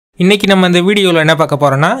இன்றைக்கி நம்ம இந்த வீடியோவில் என்ன பார்க்க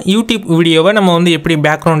போகிறோன்னா யூடியூப் வீடியோவை நம்ம வந்து எப்படி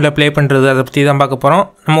பேக்ரவுண்டில் ப்ளே பண்ணுறது அதை பற்றி தான் பார்க்க போகிறோம்.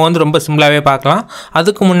 நம்ம வந்து ரொம்ப சிம்பிளாகவே பார்க்கலாம்.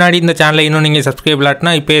 அதுக்கு முன்னாடி இந்த சேனலை இன்னும் நீங்கள் சப்ஸ்கிரைப்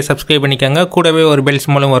இல்லாட்டினா இப்போயே சப்ஸ்கிரைப் பண்ணிக்கோங்க. கூடவே ஒரு பெல்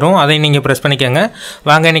சிம்பலும் வரும், அதையும் நீங்கள் ப்ரெஸ் பண்ணிக்கோங்க.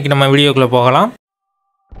 வாங்க இன்றைக்கி நம்ம வீடியோக்குள்ளே போகலாம்.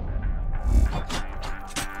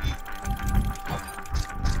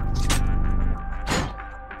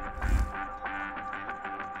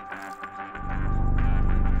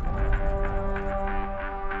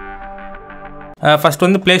 ஃபஸ்ட்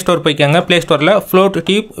வந்து ப்ளே ஸ்டோர் போய்க்கோங்க. ப்ளே ஸ்டோரில் float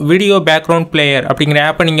tube video background player அப்படிங்கிற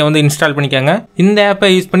ஆப்பை நீங்கள் வந்து இன்ஸ்டால் பண்ணிக்கோங்க. இந்த ஆப்பை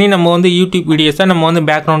யூஸ் பண்ணி நம்ம வந்து யூடியூப் வீடியோஸை நம்ம வந்து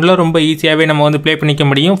பேக்ரவுண்டில் ரொம்ப ஈஸியாகவே நம்ம வந்து ப்ளே பண்ணிக்க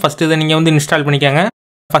முடியும். ஃபஸ்ட்டு இதை நீங்கள் வந்து இன்ஸ்டால் பண்ணிக்கோங்க.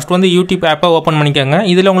 ஃபஸ்ட் வந்து யூடியூப் ஆப்பை ஓப்பன் பண்ணிக்கோங்க.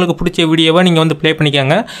 இதில் உங்களுக்கு பிடிச்ச வீடியோவை நீங்கள் வந்து ப்ளே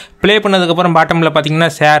பண்ணிக்கோங்க. ப்ளே பண்ணதுக்கப்புறம் பாட்டமில்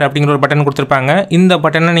பார்த்தீங்கன்னா ஷேர் அப்படிங்கிற ஒரு பட்டன் கொடுத்துருப்பாங்க. இந்த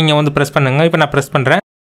பட்டனை நீங்கள் வந்து ப்ரெஸ் பண்ணுங்கள். இப்போ நான் ப்ரெஸ் பண்ணுறேன்.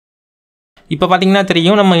 இப்போ பார்த்தீங்கன்னா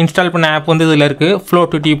தெரியும், நம்ம இன்ஸ்டால் பண்ண ஆப் வந்து இதில் இருக்குது,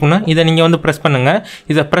 ஃப்ளோட் டியூப்னு. இதை நீங்கள் வந்து ப்ரெஸ் பண்ணுங்கள்.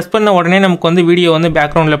 இதை ப்ரெஸ் பண்ண உடனே நமக்கு வந்து வீடியோ வந்து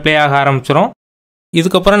பேக்ரவுண்டில் ப்ளே ஆக ஆரம்பிச்சிடும்.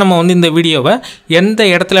 இதுக்கப்புறம் நம்ம வந்து இந்த வீடியோவை எந்த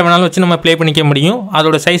இடத்துல வேணாலும் வச்சு நம்ம ப்ளே பண்ணிக்க முடியும்.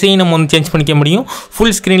 அதோட சைஸையும் நம்ம வந்து சேஞ்ச் பண்ணிக்க முடியும்.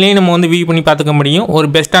 ஃபுல் ஸ்க்ரீன்லேயும் நம்ம வந்து வியூ பண்ணி பார்த்துக்க முடியும். ஒரு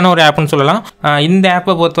பெஸ்ட்டான ஒரு ஆப்னு சொல்லலாம். இந்த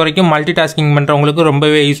ஆப்பை பொறுத்த வரைக்கும் மல்டி டாஸ்கிங் பண்ணுறவங்களுக்கு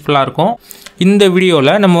ரொம்பவே யூஸ்ஃபுல்லாக இருக்கும். இந்த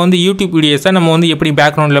வீடியோவில் நம்ம வந்து யூடியூப் வீடியோஸை நம்ம வந்து எப்படி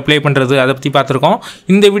பேக்ரவுண்டில் ப்ளே பண்ணுறது அதை பற்றி பார்த்துருக்கோம்.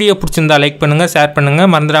 இந்த வீடியோ பிடிச்சிருந்தா லைக் பண்ணுங்கள், ஷேர்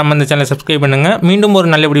பண்ணுங்கள், மறந்துடாமல் இந்த சேனலை சப்ஸ்கிரைப் பண்ணுங்கள். மீண்டும் ஒரு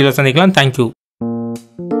நல்ல வீடியோவில் சந்திக்கலாம். தேங்க்யூ.